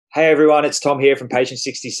Hey everyone, it's Tom here from Patient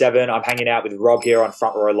 67. I'm hanging out with Rob here on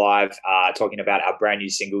Front Row Live, talking about our brand new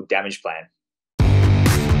single, Damage Plan.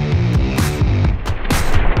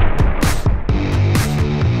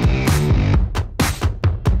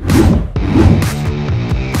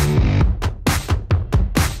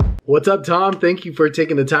 What's up, Tom? Thank you for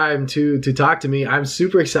taking the time to talk to me. I'm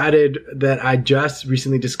super excited that I just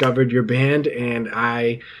recently discovered your band, and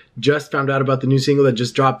I just found out about the new single that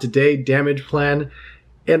just dropped today, Damage Plan.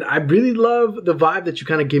 And I really love the vibe that you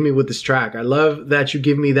kind of give me with this track. I love that you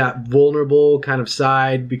give me that vulnerable kind of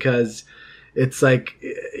side, because it's like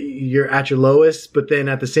you're at your lowest, but then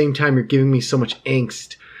at the same time, you're giving me so much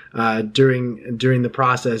angst during the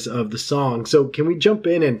process of the song. So can we jump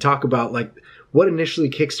in and talk about like what initially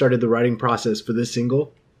kickstarted the writing process for this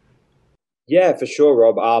single? Yeah, for sure,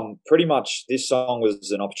 Rob. Pretty much this song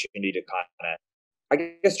was an opportunity to kind of,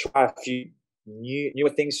 I guess, try a few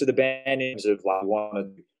newer things for the band in terms of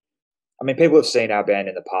like people have seen our band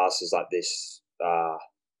in the past as like this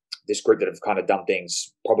group that have kind of done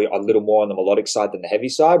things probably a little more on the melodic side than the heavy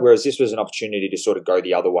side, whereas this was an opportunity to sort of go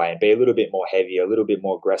the other way and be a little bit more heavy, a little bit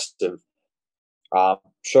more aggressive,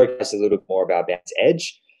 showcase a little bit more of our band's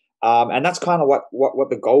edge. And that's kind of what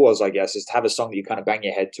the goal was, I guess, is to have a song that you kind of bang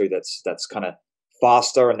your head to that's kind of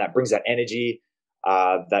faster and that brings that energy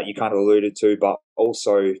that you kind of alluded to, but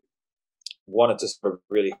also wanted to sort of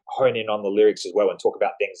really hone in on the lyrics as well and talk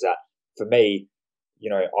about things that, for me,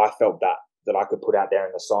 I felt that I could put out there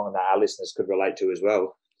in the song and that our listeners could relate to as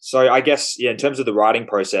well. So I guess, in terms of the writing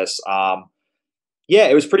process,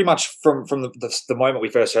 it was pretty much from the moment we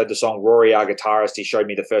first heard the song. Rory, our guitarist, he showed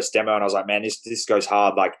me the first demo, and I was like, man, this goes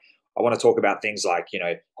hard. Like, I want to talk about things like,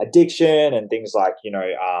 addiction and things like,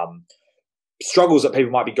 struggles that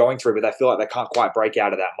people might be going through, but they feel like they can't quite break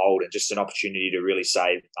out of that mold, and just an opportunity to really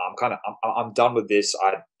say, I'm done with this.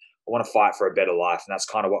 I want to fight for a better life. And that's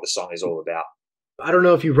kind of what the song is all about. I don't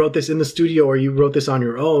know if you wrote this in the studio or you wrote this on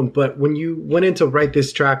your own, but when you went in to write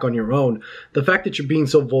this track on your own, the fact that you're being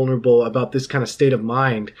so vulnerable about this kind of state of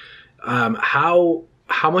mind, how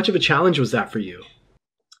much of a challenge was that for you?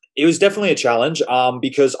 It was definitely a challenge,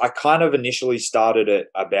 because I kind of initially started it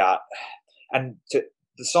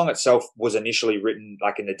the song itself was initially written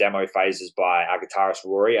like in the demo phases by our guitarist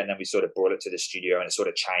Rory, and then we sort of brought it to the studio and it sort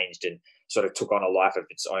of changed and sort of took on a life of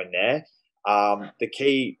its own there. The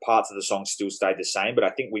key parts of the song still stayed the same, but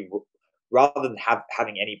I think rather than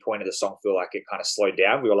having any point of the song feel like it kind of slowed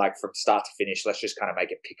down, we were like, from start to finish, let's just kind of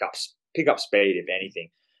make it pick up speed, if anything.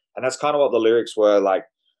 And that's kind of what the lyrics were like.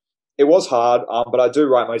 It was hard, but I do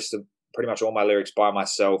write pretty much all my lyrics by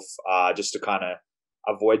myself, just to kind of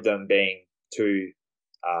avoid them being too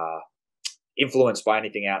influenced by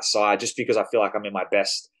anything outside, just because I feel like I'm in my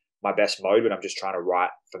best mode when I'm just trying to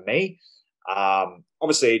write for me.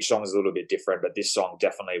 Obviously each song is a little bit different, but this song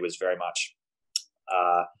definitely was very much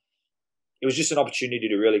it was just an opportunity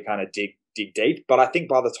to really kind of dig deep. But I think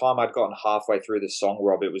by the time I'd gotten halfway through the song,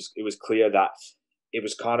 Rob, it was clear that it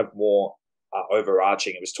was kind of more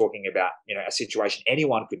overarching. It was talking about a situation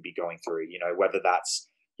anyone could be going through, whether that's,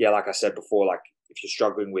 like I said before, like if you're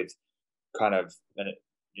struggling with kind of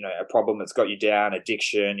a problem that's got you down,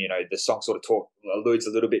 addiction, the song sort of alludes a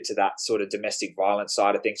little bit to that sort of domestic violence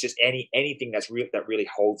side of things, just anything that really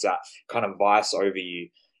holds that kind of vice over you.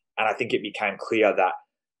 And I think it became clear that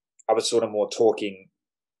I was sort of more talking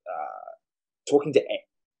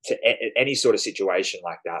to any sort of situation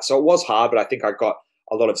like that. So it was hard, but I think I got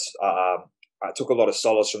a lot of I took a lot of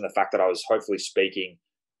solace from the fact that I was hopefully speaking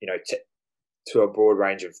to a broad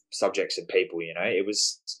range of subjects and people. It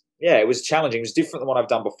was challenging. It was different than what I've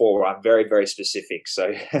done before, where I'm very, very specific.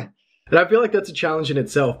 So, and I feel like that's a challenge in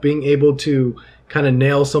itself, being able to kind of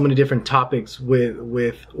nail so many different topics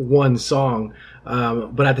with one song.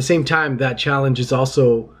 But at the same time, that challenge is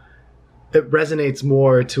also, it resonates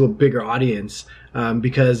more to a bigger audience,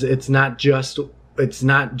 because it's not just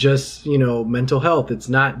mental health. It's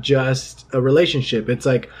not just a relationship. It's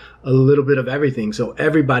like a little bit of everything. So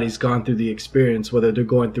everybody's gone through the experience, whether they're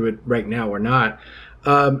going through it right now or not.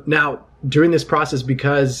 Now, during this process,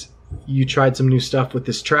 because you tried some new stuff with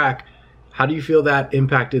this track, how do you feel that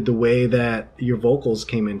impacted the way that your vocals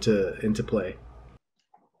came into play?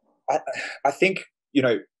 I think,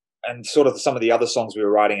 and sort of some of the other songs we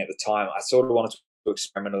were writing at the time, I sort of wanted to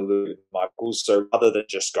experiment a little bit with my vocals. So rather than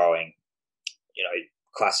just going,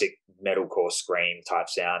 classic metalcore scream type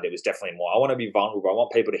sound, it was definitely more, I want to be vulnerable. I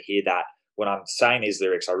want people to hear that when I'm saying these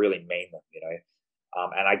lyrics, I really mean them,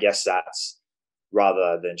 and I guess that's,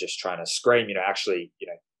 rather than just trying to scream, actually,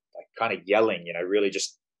 like kind of yelling, really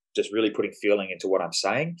just really putting feeling into what I'm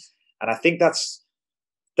saying. And I think that's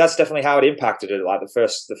that's definitely how it impacted it. Like the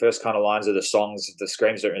first kind of lines of the songs, the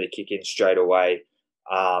screams don't really kick in straight away,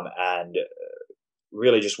 and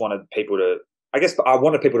really just wanted people to. I guess I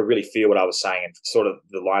wanted people to really feel what I was saying and sort of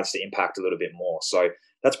the lines to impact a little bit more. So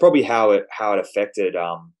that's probably how it affected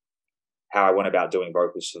how I went about doing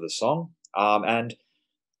vocals for the song. And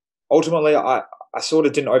ultimately, I sort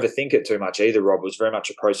of didn't overthink it too much either, Rob. It was very much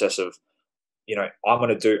a process of, I'm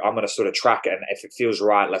going to sort of track it, and if it feels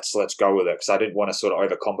right, let's go with it, because I didn't want to sort of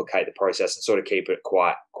overcomplicate the process and sort of keep it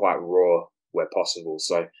quite raw where possible.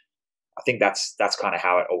 So I think that's kind of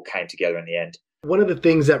how it all came together in the end. One of the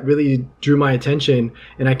things that really drew my attention,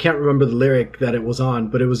 and I can't remember the lyric that it was on,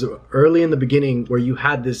 but it was early in the beginning where you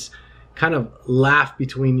had this kind of laugh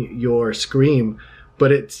between your scream,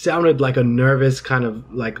 but it sounded like a nervous kind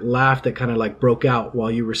of like laugh that kind of like broke out while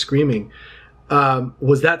you were screaming.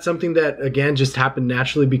 Was that something that, again, just happened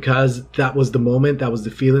naturally because that was the moment, that was the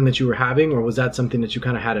feeling that you were having, or was that something that you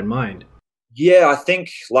kind of had in mind? Yeah, I think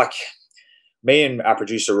like me and our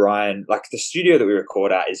producer Ryan, like the studio that we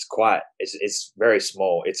record at is it's very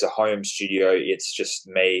small. It's a home studio. It's just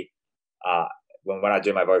me. When I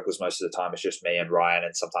do my vocals, most of the time it's just me and Ryan,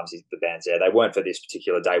 and sometimes the band's there. They weren't for this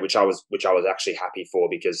particular day, which I was actually happy for,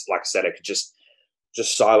 because, like I said, I could just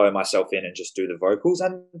silo myself in and just do the vocals,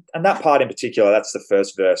 and that part in particular, that's the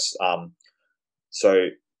first verse. So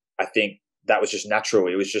I think that was just natural.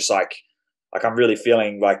 It was just like I'm really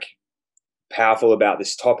feeling like powerful about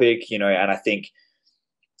this topic, and I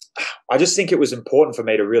just think it was important for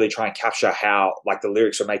me to really try and capture how like the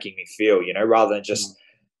lyrics were making me feel, rather than just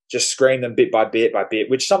scream them bit by bit by bit,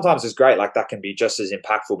 which sometimes is great. Like that can be just as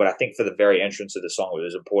impactful. But I think for the very entrance of the song, it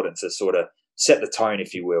was important to sort of set the tone,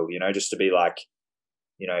 if you will, just to be like,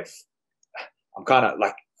 I'm kind of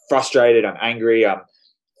like frustrated, I'm angry, I'm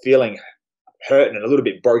feeling hurt and a little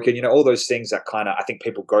bit broken, all those things that kind of I think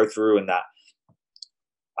people go through, and that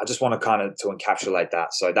I just want to kind of to encapsulate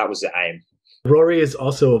that. So that was the aim. Rory is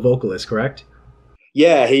also a vocalist, correct?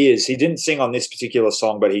 Yeah, he is. He didn't sing on this particular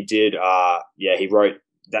song, but he did. He wrote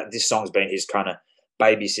that. This song's been his kind of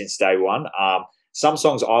baby since day one. Some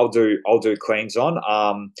songs I'll do cleans on,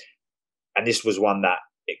 and this was one that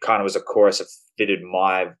it kind of was a chorus that fitted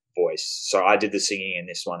my voice. So I did the singing in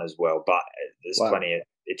this one as well. But there's plenty of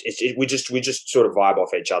we just sort of vibe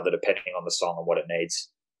off each other depending on the song and what it needs.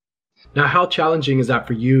 Now, how challenging is that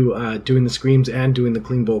for you, doing the screams and doing the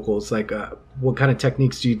clean vocals? Like, what kind of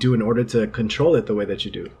techniques do you do in order to control it the way that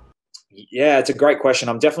you do? Yeah, it's a great question.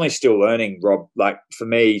 I'm definitely still learning, Rob. Like for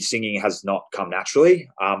me, singing has not come naturally.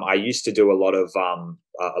 I used to do a lot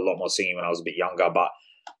more singing when I was a bit younger, but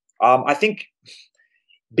I think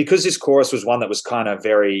because this chorus was one that was kind of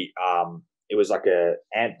very, it was like a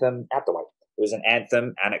anthem. It was an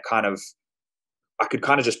anthem, and I could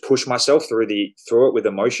kind of just push myself through it with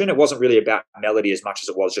emotion. It wasn't really about melody as much as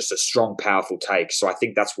it was just a strong, powerful take. So I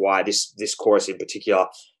think that's why this chorus in particular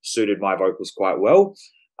suited my vocals quite well.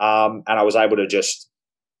 And I was able to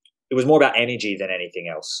it was more about energy than anything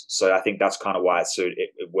else. So I think that's kind of why it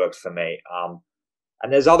worked for me.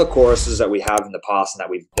 And there's other choruses that we have in the past and that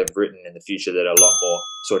they've written in the future that are a lot more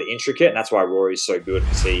sort of intricate. And that's why Rory's so good,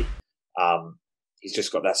 because he's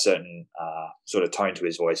just got that certain sort of tone to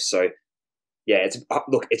his voice. So yeah,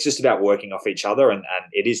 it's just about working off each other, and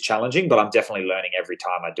it is challenging, but I'm definitely learning every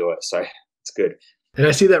time I do it. So it's good. And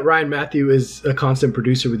I see that Ryan Matthew is a constant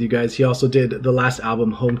producer with you guys. He also did the last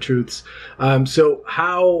album, Home Truths. So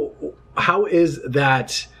how is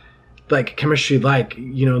that like chemistry like,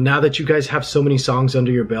 now that you guys have so many songs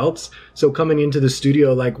under your belts? So coming into the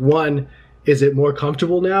studio, like, one, is it more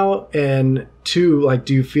comfortable now? And two, like,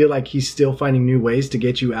 do you feel like he's still finding new ways to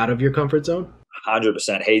get you out of your comfort zone?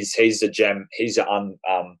 100%. He's the gem. He's the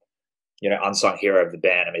unsung hero of the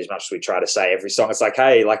band. I mean, as much as we try to say every song, it's like,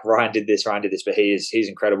 hey, like Ryan did this, but he's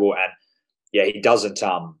incredible. And yeah, he doesn't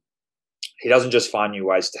just find new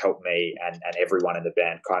ways to help me and everyone in the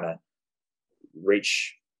band kind of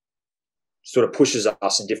sort of pushes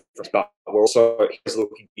us in different, but we're also looking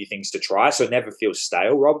for new things to try. So it never feels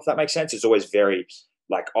stale, Rob, if that makes sense. It's always very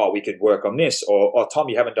like, oh, we could work on this, or oh, Tom,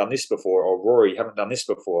 you haven't done this before, or Rory, you haven't done this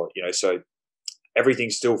before, so everything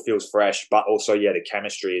still feels fresh, but also, yeah, the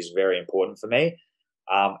chemistry is very important for me.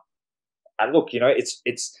 And look,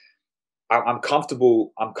 I'm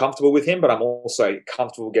comfortable with him, but I'm also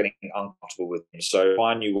comfortable getting uncomfortable with him. So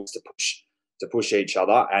find new ways to push each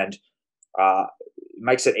other, and it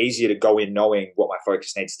makes it easier to go in knowing what my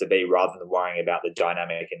focus needs to be rather than worrying about the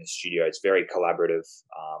dynamic in the studio. It's very collaborative,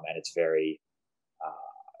 and it's very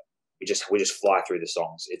we just fly through the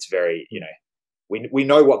songs. It's very, we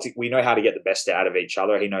know how to get the best out of each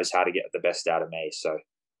other. He knows how to get the best out of me. So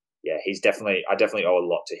yeah, I definitely owe a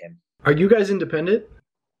lot to him. Are you guys independent?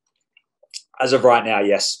 As of right now,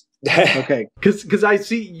 yes. Okay, because I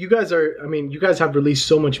see you guys are. I mean, you guys have released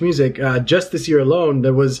so much music. Just this year alone,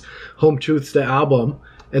 there was Home Truths, the album,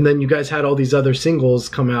 and then you guys had all these other singles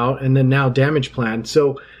come out, and then now Damage Plan.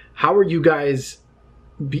 So, how are you guys?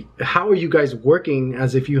 How are you guys working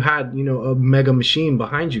as if you had, you know, a mega machine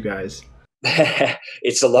behind you guys?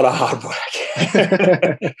 It's a lot of hard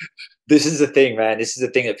work. This is the thing, man. This is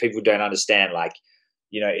the thing that people don't understand. Like,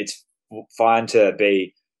 you know, it's fine to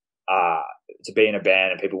be in a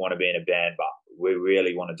band and people want to be in a band, but we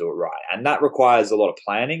really want to do it right. And that requires a lot of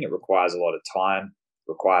planning. It requires a lot of time,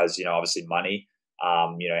 requires, you know, obviously money,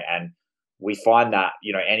 you know, and we find that,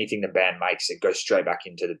 you know, anything the band makes, it goes straight back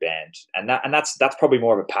into the band. And that's probably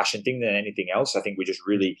more of a passion thing than anything else. I think we just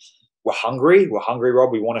really, we're hungry,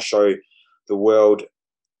 Rob. We want to show the world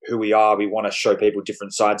who we are. We want to show people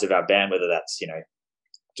different sides of our band, whether that's, you know,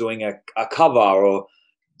 doing a cover, or,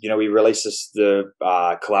 you know, we released the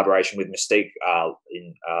collaboration with Mystique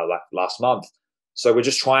in like last month. So we're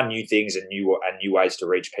just trying new things and new ways to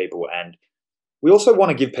reach people. And we also want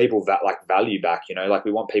to give people that like value back, you know, like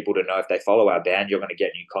we want people to know if they follow our band, you're going to get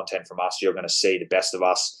new content from us. You're going to see the best of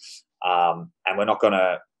us. And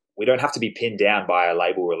we don't have to be pinned down by a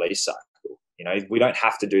label release cycle. You know, we don't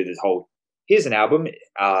have to do this whole, here's an album,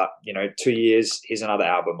 you know, 2 years, here's another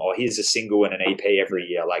album, or here's a single and an EP every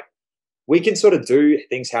year. Like, we can sort of do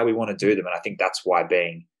things how we want to do them. And I think that's why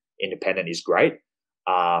being independent is great.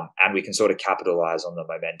 And we can sort of capitalize on the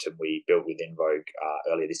momentum we built within Vogue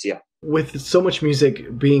earlier this year. With so much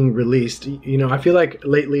music being released, you know, I feel like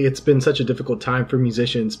lately it's been such a difficult time for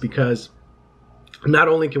musicians because not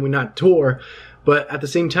only can we not tour, but at the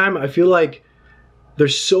same time, I feel like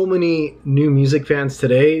there's so many new music fans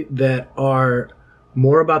today that are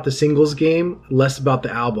more about the singles game, less about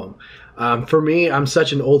the album. For me, I'm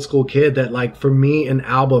such an old school kid that, like, for me, an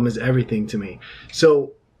album is everything to me.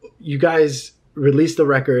 So you guys released the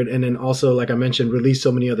record and then also, like I mentioned, released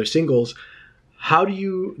so many other singles. How do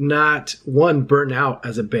you not, one, burn out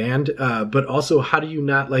as a band, but also how do you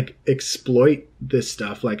not like exploit this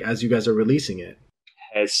stuff like as you guys are releasing it?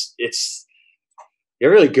 It's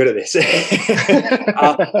you're really good at this.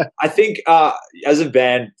 I think as a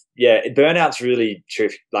band, yeah, burnout's really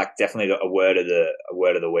like definitely a word of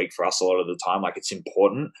the week for us a lot of the time. Like, it's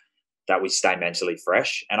important that we stay mentally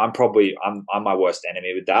fresh, and I'm my worst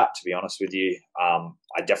enemy with that, to be honest with you.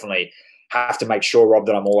 I definitely have to make sure, Rob,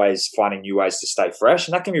 that I'm always finding new ways to stay fresh,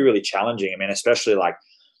 and that can be really challenging. I mean, especially like,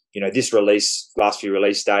 you know, this last few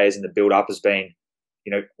release days and the build up has been,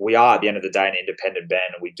 you know, we are at the end of the day an independent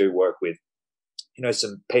band, and we do work with, you know,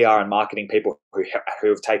 some PR and marketing people who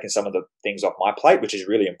have taken some of the things off my plate, which is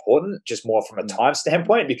really important, just more from a time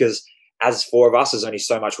standpoint, because as four of us, there's only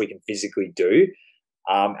so much we can physically do.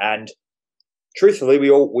 And truthfully,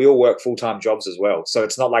 we all work full-time jobs as well. So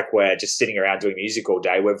it's not like we're just sitting around doing music all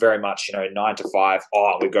day. We're very much, you know, 9 to 5.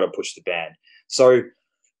 Oh, we've got to push the band. So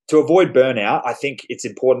to avoid burnout, I think it's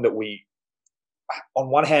important that we, on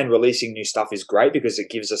one hand, releasing new stuff is great because it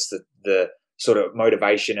gives us the sort of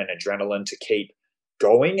motivation and adrenaline to keep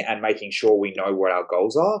going and making sure we know what our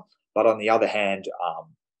goals are. But on the other hand,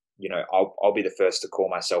 you know, I'll be the first to call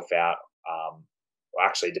myself out. Well,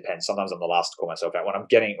 actually, it depends. Sometimes I'm the last to call myself out when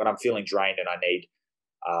I'm feeling drained, and I need.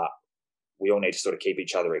 We all need to sort of keep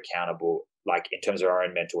each other accountable, like in terms of our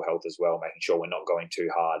own mental health as well, making sure we're not going too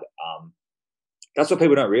hard. That's what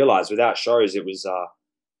people don't realize. Without shows,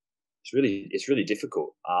 it's really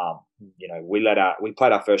difficult. You know, we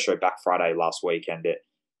played our first show Black Friday last week, and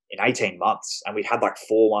in 18 months, and we had like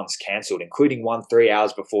 4 months cancelled, including one 3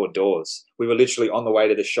 hours before doors. We were literally on the way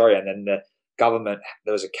to the show, and then the government,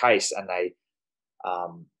 there was a case, and they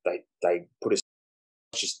put us.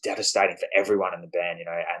 It's just devastating for everyone in the band, you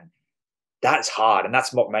know, and that's hard. And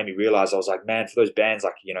that's what made me realize, I was like, man, for those bands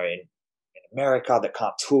like, you know, in America that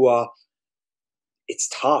can't tour, it's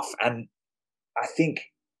tough. And I think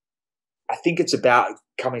it's about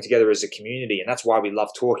coming together as a community, and that's why we love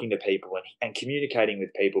talking to people and communicating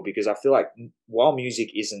with people, because I feel like while music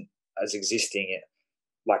isn't as existing,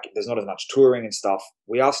 like there's not as much touring and stuff,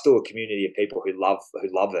 we are still a community of people who love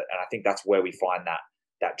it, and I think that's where we find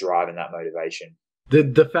that drive and that motivation.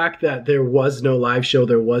 The fact that there was no live show,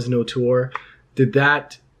 there was no tour, did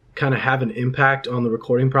that kind of have an impact on the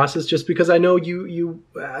recording process? Just because I know you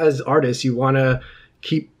as artists, you want to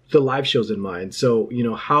keep the live shows in mind. So, you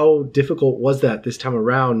know, how difficult was that this time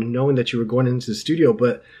around, knowing that you were going into the studio?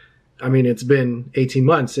 But I mean, it's been 18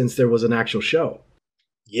 months since there was an actual show.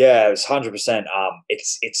 Yeah, it was 100%.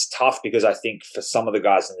 It's tough because I think for some of the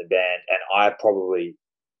guys in the band, and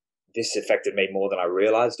this affected me more than I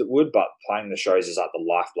realized it would, but playing the shows is like the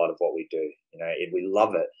lifeblood of what we do. You know, we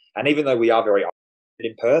love it. And even though we are very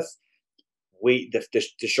in Perth,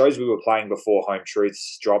 the shows we were playing before Home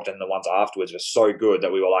Truths dropped and the ones afterwards were so good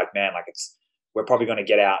that we were like, man, like we're probably going to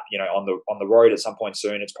get out, on the road at some point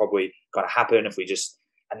soon. It's probably going to happen if we just,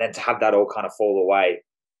 and then to have that all kind of fall away.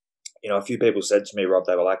 A few people said to me, Rob,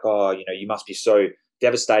 they were like, oh, you must be so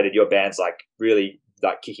devastated. Your band's like really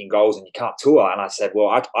like kicking goals and you can't tour. And I said, well,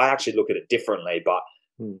 I actually look at it differently, but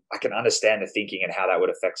I can understand the thinking and how that would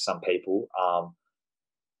affect some people.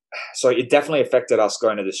 So it definitely affected us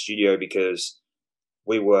going to the studio because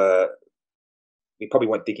we probably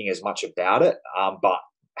weren't thinking as much about it. But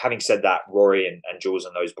having said that, Rory and Jules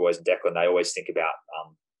and those boys and Declan, they always think about,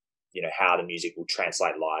 how the music will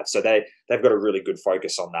translate live. So they've got a really good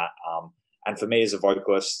focus on that. And for me as a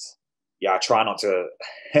vocalist, I try not to,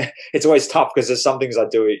 it's always tough because there's some things I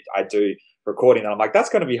do recording and I'm like, that's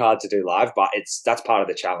going to be hard to do live, but that's part of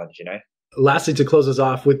the challenge, Lastly, to close us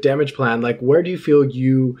off with Damage Plan, like where do you feel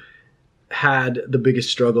you had the biggest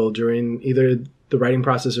struggle during either the writing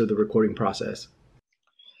process or the recording process?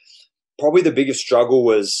 Probably the biggest struggle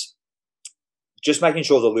was just making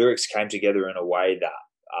sure the lyrics came together in a way that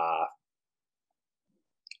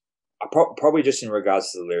probably just in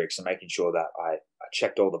regards to the lyrics and making sure that I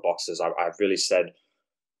checked all the boxes. I really said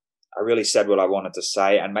what I wanted to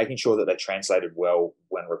say and making sure that they translated well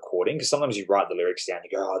when recording. Because sometimes you write the lyrics down,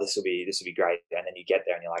 you go, oh, this will be great. And then you get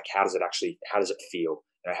there and you're like, how does it feel?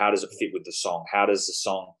 How does it fit with the song? How does the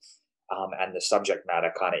song and the subject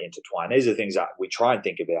matter kind of intertwine? These are things that we try and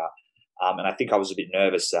think about. And I think I was a bit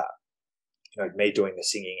nervous that, me doing the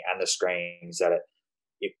singing and the screams, that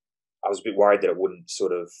I was a bit worried that it wouldn't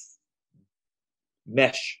sort of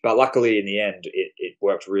mesh. But luckily in the end, it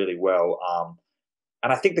worked really well.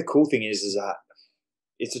 And I think the cool thing is that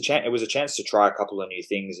it was a chance to try a couple of new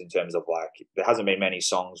things in terms of like, there hasn't been many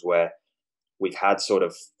songs where we've had sort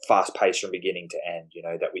of fast pace from beginning to end,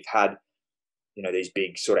 that we've had, these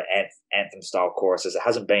big sort of anthem style choruses. It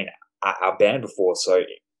hasn't been our band before. So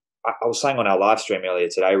I was saying on our live stream earlier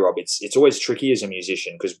today, Rob, it's always tricky as a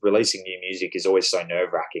musician because releasing new music is always so nerve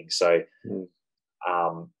wracking. So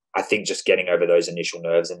I think just getting over those initial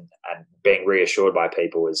nerves and being reassured by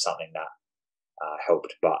people is something that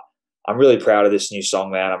helped. But I'm really proud of this new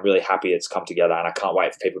song, man. I'm really happy it's come together and I can't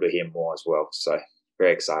wait for people to hear more as well. So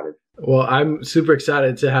very excited. Well, I'm super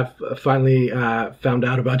excited to have finally found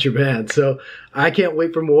out about your band. So I can't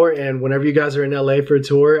wait for more. And whenever you guys are in LA for a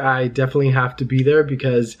tour, I definitely have to be there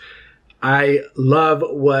because I love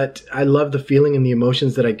the feeling and the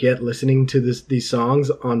emotions that I get listening to these songs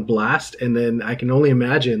on blast. And then I can only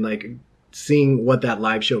imagine like seeing what that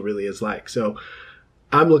live show really is like. So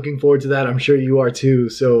I'm looking forward to that. I'm sure you are too.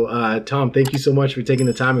 So Tom, thank you so much for taking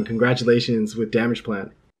the time and congratulations with Damage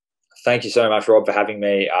Plan. Thank you so much, Rob, for having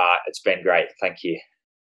me. It's been great. Thank you.